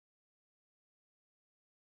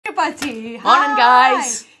everybody. Morning,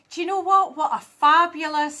 guys. Do you know what? What a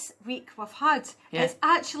fabulous week we've had. Yeah. It's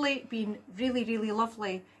actually been really, really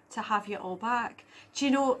lovely to have you all back. Do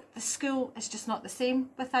you know, the school is just not the same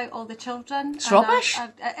without all the children. It's rubbish.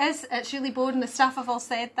 It is. It's really boring. The staff have all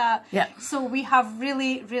said that. Yeah. So we have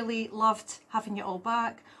really, really loved having you all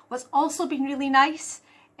back. What's also been really nice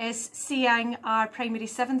is seeing our primary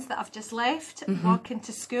sevens that have just left walk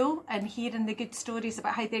into school and hearing the good stories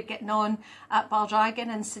about how they're getting on at Baldragon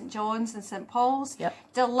and St John's and St Paul's. Yep.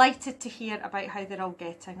 Delighted to hear about how they're all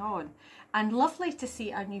getting on. And lovely to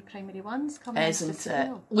see our new primary ones coming into Isn't it?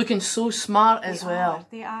 school. Looking so smart as well.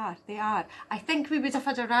 They are. I think we would have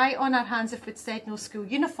had a riot on our hands if we'd said no school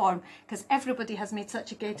uniform, because everybody has made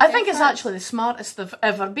such a good I think it's effort. actually the smartest they've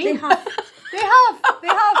ever been. They have. They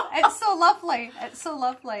have. It's so lovely. It's so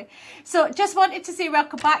lovely. So just wanted to say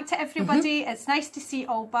welcome back to everybody. It's nice to see you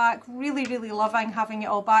all back. Really, really loving having you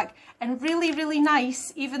all back. And really, really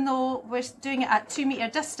nice, even though we're doing it at 2 metre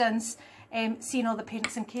distance, seeing all the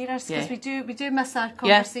parents and carers, because we do miss our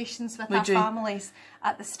conversations with our families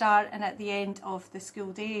at the start and at the end of the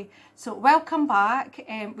school day. So welcome back.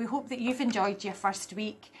 We hope that you've enjoyed your first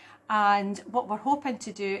week. And what we're hoping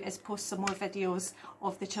to do is post some more videos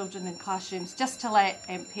of the children in classrooms, just to let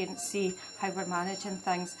parents see how we're managing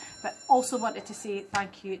things. But also wanted to say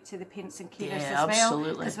thank you to the parents and carers as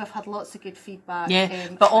well, because we've had lots of good feedback.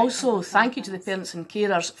 Yeah, but also thank you to the parents and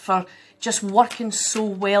carers for just working so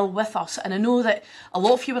well with us. And I know that a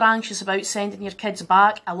lot of you were anxious about sending your kids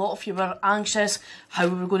back. A lot of you were anxious how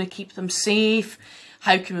we were going to keep them safe.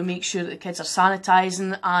 How can we make sure that the kids are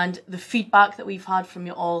sanitising? And the feedback that we've had from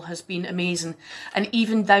you all has been amazing. And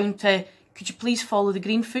even down to, could you please follow the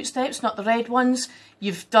green footsteps, not the red ones?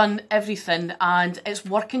 You've done everything, and it's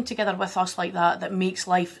working together with us like that that makes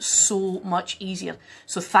life so much easier.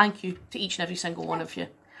 So thank you to each and every single one of you.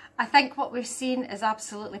 I think what we've seen is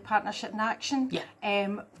absolutely partnership in action.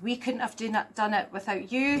 Yeah. We couldn't have done it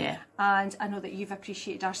without you. Yeah. And I know that you've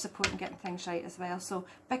appreciated our support in getting things right as well. So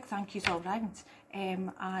big thank yous all round.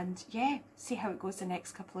 And yeah, see how it goes the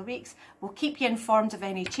next couple of weeks. We'll keep you informed of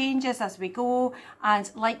any changes as we go.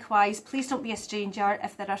 And likewise, please don't be a stranger.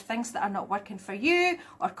 If there are things that are not working for you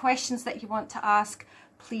or questions that you want to ask,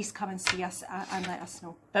 please come and see us and let us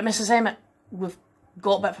know. But Mrs. Emmett, we've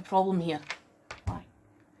got a bit of a problem here. Why?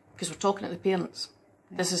 Because we're talking to the parents.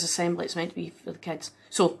 Yeah. This is assembly, it's meant to be for the kids.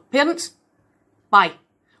 So, parents, bye.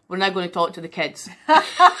 We're now going to talk to the kids.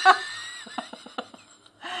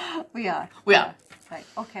 We are. Right,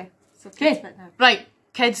 okay. So kids bit now. Right,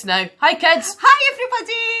 kids now. Hi, kids. Hi,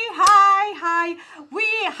 everybody. Hi. We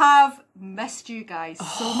have missed you guys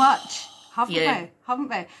so much, haven't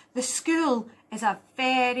we? The school is a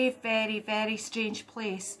very, very, very strange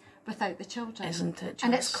place without the children. Isn't it just?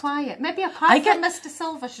 And it's quiet. Maybe apart from Mr.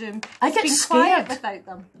 Silver's room, it's been quiet without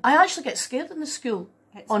them. I actually get scared in the school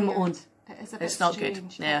on my own. It is a bit not strange.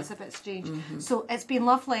 good. Yeah. It's a bit strange. So it's been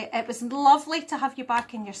lovely. It was lovely to have you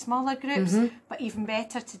back in your smaller groups, but even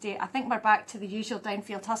better today. I think we're back to the usual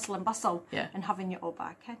downfield hustle and bustle and having you all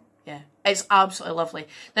back in. Yeah, it's absolutely lovely.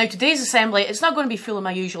 Now, today's assembly, it's not going to be full of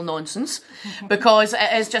my usual nonsense because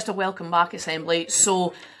it is just a welcome back assembly.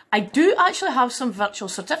 So I do actually have some virtual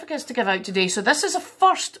certificates to give out today. So this is a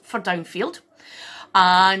first for Downfield.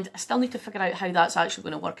 And I still need to figure out how that's actually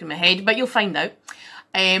going to work in my head, but you'll find out.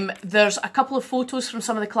 There's a couple of photos from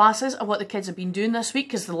some of the classes of what the kids have been doing this week,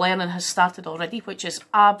 because the learning has started already, which is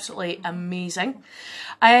absolutely amazing.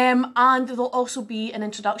 And there'll also be an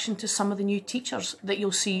introduction to some of the new teachers that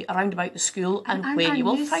you'll see around about the school and where you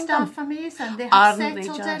will find them. Amazing. They have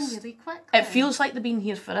settled in really quickly. It feels like they've been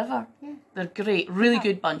here forever. Yeah. They're great, really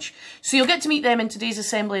good bunch. So you'll get to meet them in today's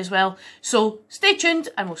assembly as well. So stay tuned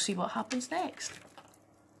and we'll see what happens next.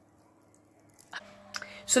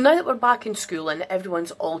 So now that we're back in school and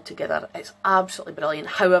everyone's all together, it's absolutely brilliant.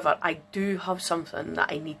 However, I do have something that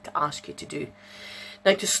I need to ask you to do.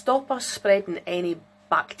 Now, to stop us spreading any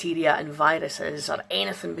bacteria and viruses or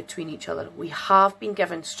anything between each other, we have been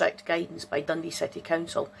given strict guidance by Dundee City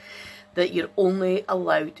Council that you're only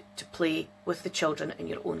allowed to play with the children in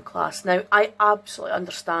your own class. Now, I absolutely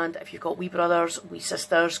understand if you've got wee brothers, wee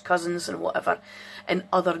sisters, cousins and whatever in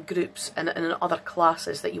other groups and in other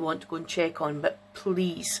classes that you want to go and check on, but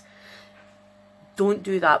please don't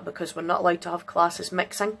do that, because we're not allowed to have classes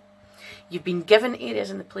mixing. You've been given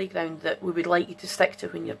areas in the playground that we would like you to stick to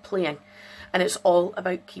when you're playing, and it's all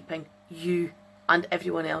about keeping you and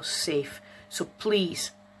everyone else safe. So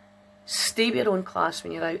please, stay with your own class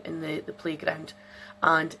when you're out in the playground,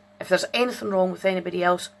 and if there's anything wrong with anybody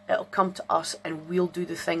else, it'll come to us and we'll do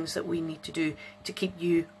the things that we need to do to keep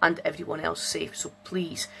you and everyone else safe. So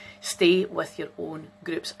please stay with your own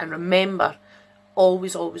groups, and remember,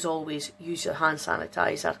 always, always, always use your hand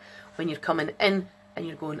sanitizer when you're coming in and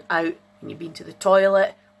you're going out, when you've been to the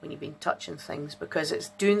toilet, when you've been touching things, because it's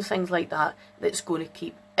doing things like that that's going to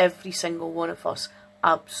keep every single one of us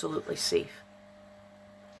absolutely safe.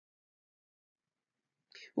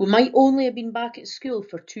 We might only have been back at school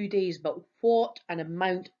for 2 days, but what an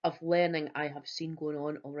amount of learning I have seen going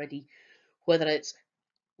on already, whether it's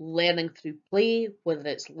learning through play, whether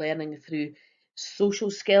it's learning through social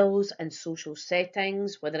skills and social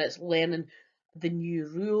settings, whether it's learning the new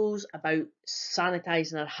rules about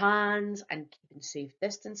sanitising our hands and keeping safe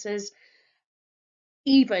distances,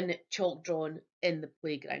 even chalk drawn in the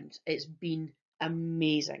playground. It's been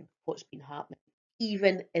amazing what's been happening,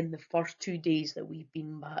 even in the first 2 days that we've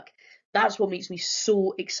been back. That's what makes me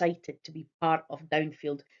so excited to be part of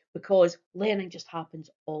Downfield, because learning just happens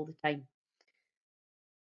all the time.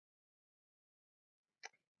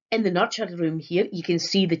 In the nurture room here, you can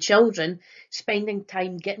see the children spending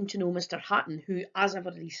time getting to know Mr. Hatton, who, as I've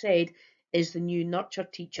already said, is the new nurture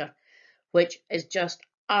teacher, which is just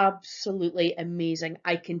absolutely amazing.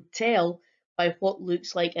 I can tell by what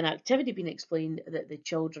looks like an activity being explained that the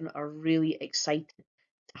children are really excited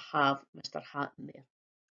to have Mr. Hatton there.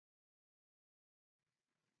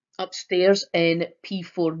 Upstairs in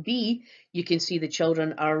P4B, you can see the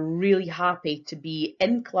children are really happy to be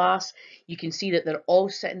in class. You can see that they're all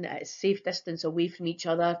sitting at a safe distance away from each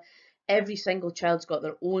other. Every single child's got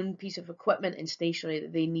their own piece of equipment and stationery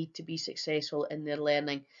that they need to be successful in their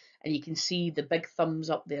learning. And you can see the big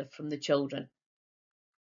thumbs up there from the children.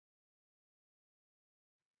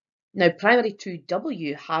 Now, Primary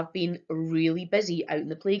 2W have been really busy out in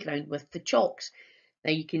the playground with the chalks.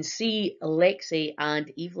 Now you can see Alexei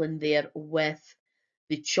and Evelyn there with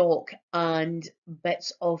the chalk and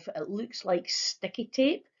bits of, it looks like sticky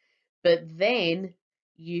tape, but then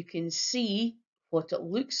you can see what it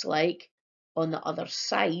looks like on the other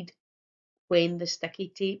side when the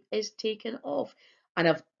sticky tape is taken off. And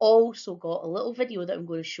I've also got a little video that I'm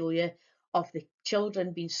going to show you of the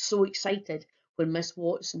children being so excited when Miss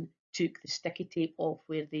Watson took the sticky tape off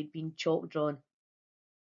where they'd been chalk drawn.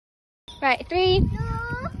 Right, 3. No,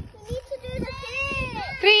 we need to do the thing.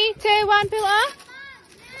 3, 2, 1, pull up.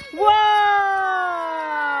 Whoa!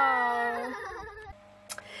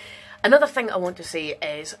 Another thing I want to say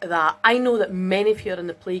is that I know that many of you are in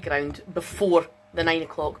the playground before the 9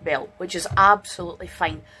 o'clock bell, which is absolutely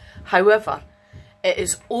fine. However, it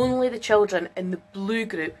is only the children in the blue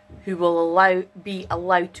group who will be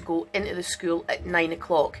allowed to go into the school at 9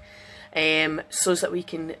 o'clock. So that we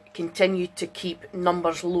can continue to keep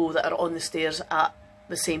numbers low that are on the stairs at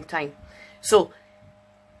the same time. So,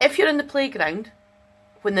 if you're in the playground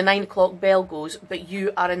when the 9 o'clock bell goes, but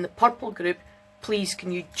you are in the purple group, please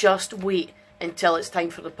can you just wait until it's time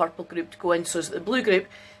for the purple group to go in, so that the blue group,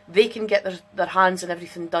 they can get their hands and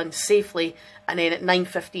everything done safely, and then at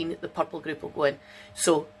 9:15 the purple group will go in.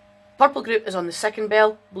 So, purple group is on the second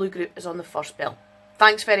bell, blue group is on the first bell.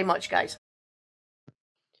 Thanks very much, guys.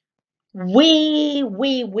 Way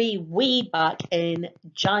back in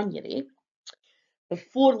January,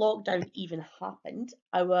 before lockdown even happened,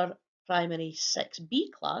 our primary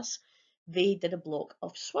 6B class, they did a block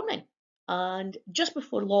of swimming. And just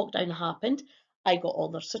before lockdown happened, I got all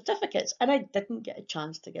their certificates and I didn't get a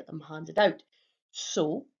chance to get them handed out.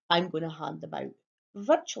 So I'm going to hand them out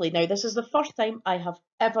virtually. Now, this is the first time I have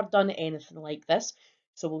ever done anything like this,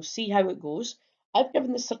 so we'll see how it goes. I've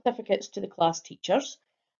given the certificates to the class teachers,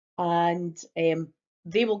 and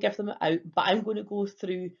they will give them out, but I'm going to go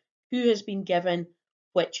through who has been given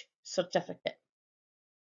which certificate.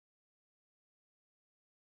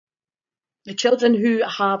 The children who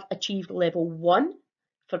have achieved level 1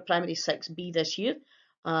 for primary 6B this year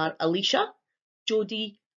are Alicia,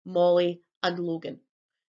 Jodie, Molly and Logan.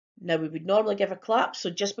 Now, we would normally give a clap,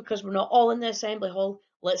 so just because we're not all in the assembly hall,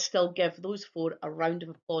 let's still give those 4 a round of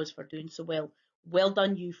applause for doing so well. Well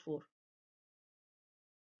done, you 4.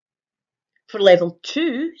 For level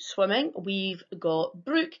 2 swimming, we've got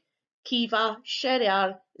Brooke, Kiva,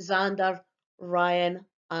 Sherry-R, Xander, Ryan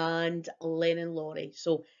and Lennon Laurie.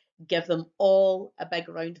 So give them all a big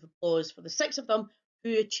round of applause for the 6 of them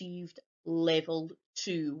who achieved level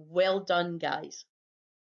 2. Well done, guys.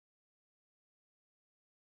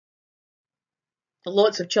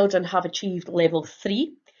 Lots of children have achieved level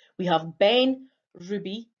 3. We have Ben,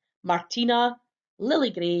 Ruby, Martina, Lily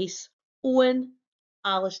Grace, Owen,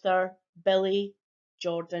 Alistair, Billy,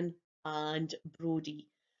 Jordan and Brody.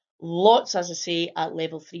 Lots, as I say, at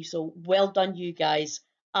level 3, so well done you guys.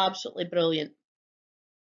 Absolutely brilliant.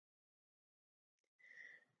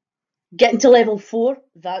 Getting to level 4,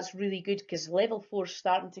 that's really good because level 4 is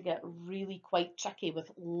starting to get really quite tricky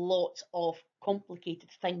with lots of complicated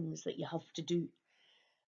things that you have to do.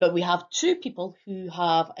 But we have 2 people who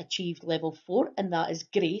have achieved level 4, and that is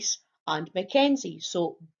Grace and Mackenzie.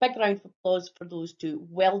 So big round of applause for those 2.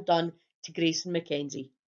 Well done to Grace and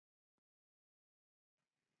Mackenzie.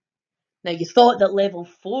 Now you thought that level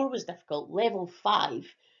 4 was difficult. Level 5,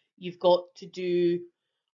 you've got to do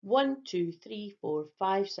 1, 2, 3, 4,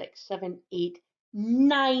 5, 6, 7, 8,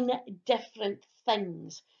 9 different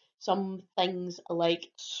things. Some things like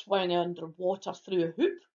swimming underwater through a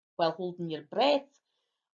hoop while holding your breath,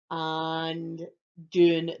 and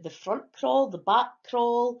doing the front crawl, the back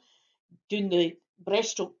crawl, doing the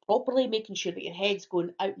breaststroke properly, making sure that your head's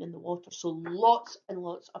going out and in the water. So lots and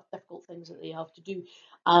lots of difficult things that they have to do.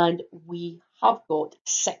 And we have got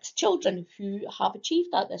 6 children who have achieved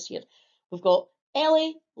that this year. We've got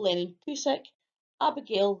Ellie, Lennon Cusick,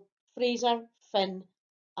 Abigail, Fraser, Finn,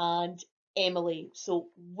 and Emily. So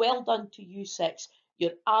well done to you 6.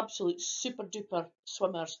 You're absolute super duper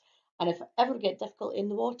swimmers. And if I ever get difficult in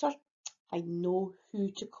the water, I know who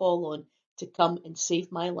to call on to come and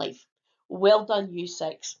save my life. Well done, you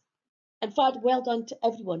 6. In fact, well done to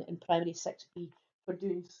everyone in Primary 6B for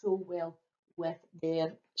doing so well with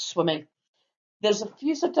their swimming. There's a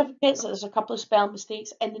few certificates, there's a couple of spelling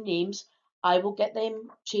mistakes in the names. I will get them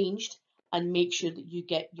changed and make sure that you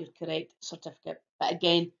get your correct certificate. But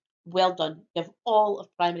again, well done. Give all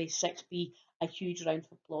of Primary 6B a huge round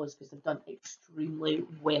of applause because they've done extremely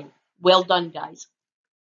well. Well done, guys.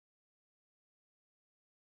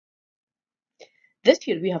 This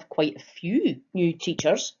year we have quite a few new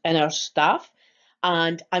teachers in our staff,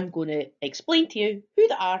 and I'm going to explain to you who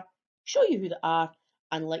they are, show you who they are,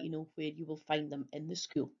 and let you know where you will find them in the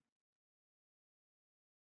school.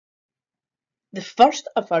 The first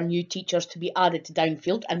of our new teachers to be added to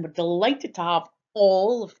Downfield, and we're delighted to have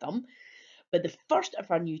all of them, but the first of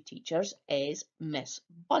our new teachers is Miss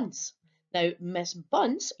Bunce. Now, Miss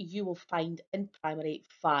Bunce you will find in Primary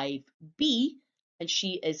 5B, and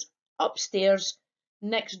she is upstairs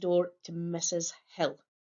next door to Mrs. Hill.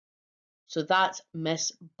 So that's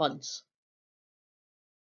Miss Bunce.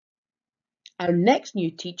 Our next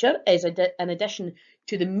new teacher is an addition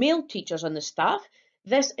to the male teachers on the staff.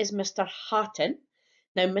 This is Mr. Hatton.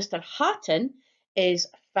 Now, Mr. Hatton is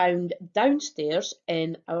found downstairs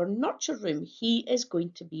in our nurture room. He is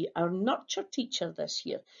going to be our nurture teacher this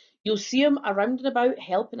year. You'll see him around and about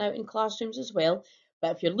helping out in classrooms as well,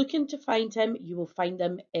 but if you're looking to find him, you will find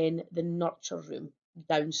him in the nurture room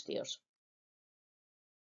downstairs.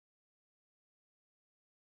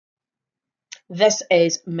 This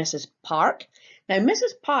is Mrs. Park. Now,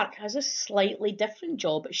 Mrs. Park has a slightly different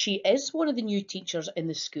job. She is one of the new teachers in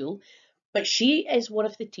the school, but she is one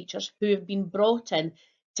of the teachers who have been brought in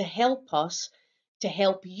to help us, to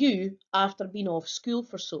help you after being off school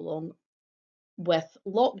for so long with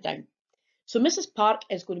lockdown. So Mrs. Park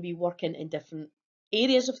is going to be working in different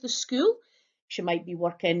areas of the school. She might be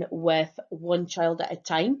working with one child at a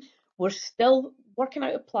time. We're still working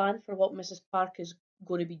out a plan for what Mrs. Park is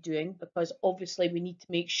going to be doing, because obviously we need to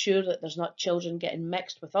make sure that there's not children getting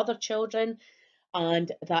mixed with other children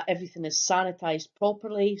and that everything is sanitised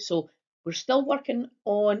properly. So we're still working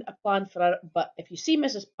on a plan for her, but if you see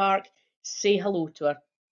Mrs. Park, say hello to her.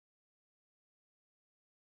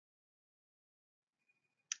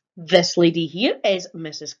 This lady here is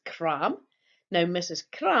Mrs. Cram. Now, Mrs.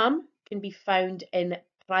 Cram can be found in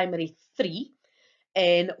Primary 3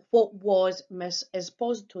 in what was Miss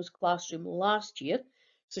Esposito's classroom last year.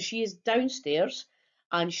 So she is downstairs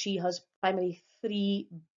and she has Primary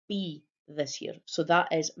 3B this year. So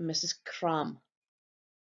that is Mrs. Cram.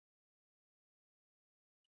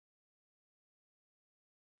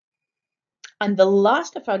 And the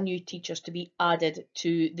last of our new teachers to be added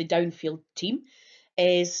to the Downfield team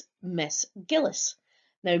is Miss Gillis.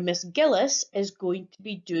 Now, Miss Gillis is going to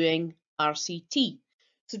be doing RCT.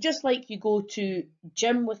 So just like you go to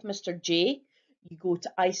gym with Mr. J, you go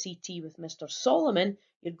to ICT with Mr. Solomon,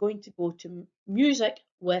 you're going to go to music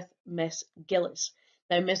with Miss Gillis.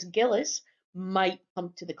 Now, Miss Gillis might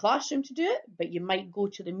come to the classroom to do it, but you might go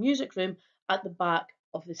to the music room at the back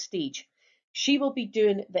of the stage. She will be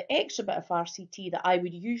doing the extra bit of RCT that I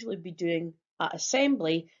would usually be doing at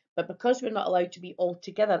assembly, but because we're not allowed to be all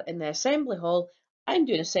together in the assembly hall, I'm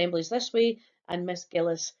doing assemblies this way and Miss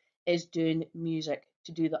Gillis is doing music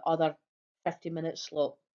to do the other 50-minute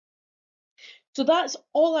slot. So that's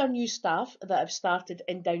all our new staff that have started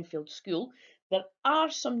in Downfield School. There are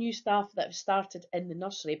some new staff that have started in the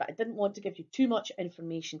nursery, but I didn't want to give you too much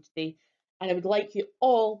information today, and I would like you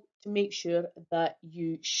all to make sure that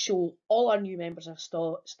you show all our new members of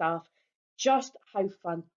staff just how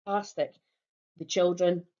fantastic the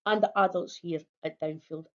children and the adults here at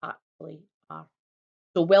Downfield actually are.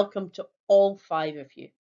 So welcome to all 5 of you.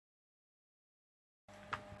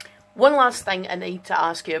 One last thing I need to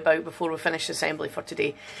ask you about before we finish assembly for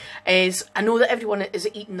today is, I know that everyone is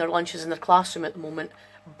eating their lunches in their classroom at the moment,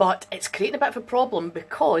 but it's creating a bit of a problem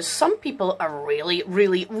because some people are really,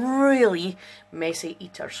 really, really messy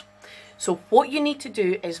eaters. So what you need to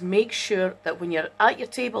do is make sure that when you're at your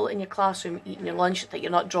table in your classroom eating your lunch, that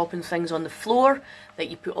you're not dropping things on the floor, that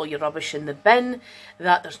you put all your rubbish in the bin,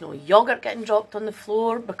 that there's no yogurt getting dropped on the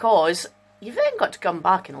floor, because you've then got to come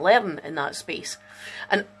back and learn in that space.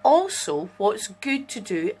 And also, what's good to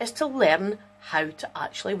do is to learn how to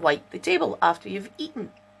actually wipe the table after you've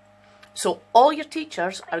eaten. So all your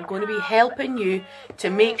teachers are going to be helping you to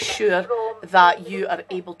make sure that you are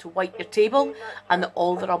able to wipe your table and that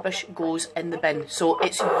all the rubbish goes in the bin. So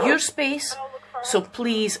it's your space, so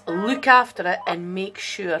please look after it and make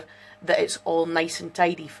sure that it's all nice and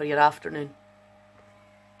tidy for your afternoon.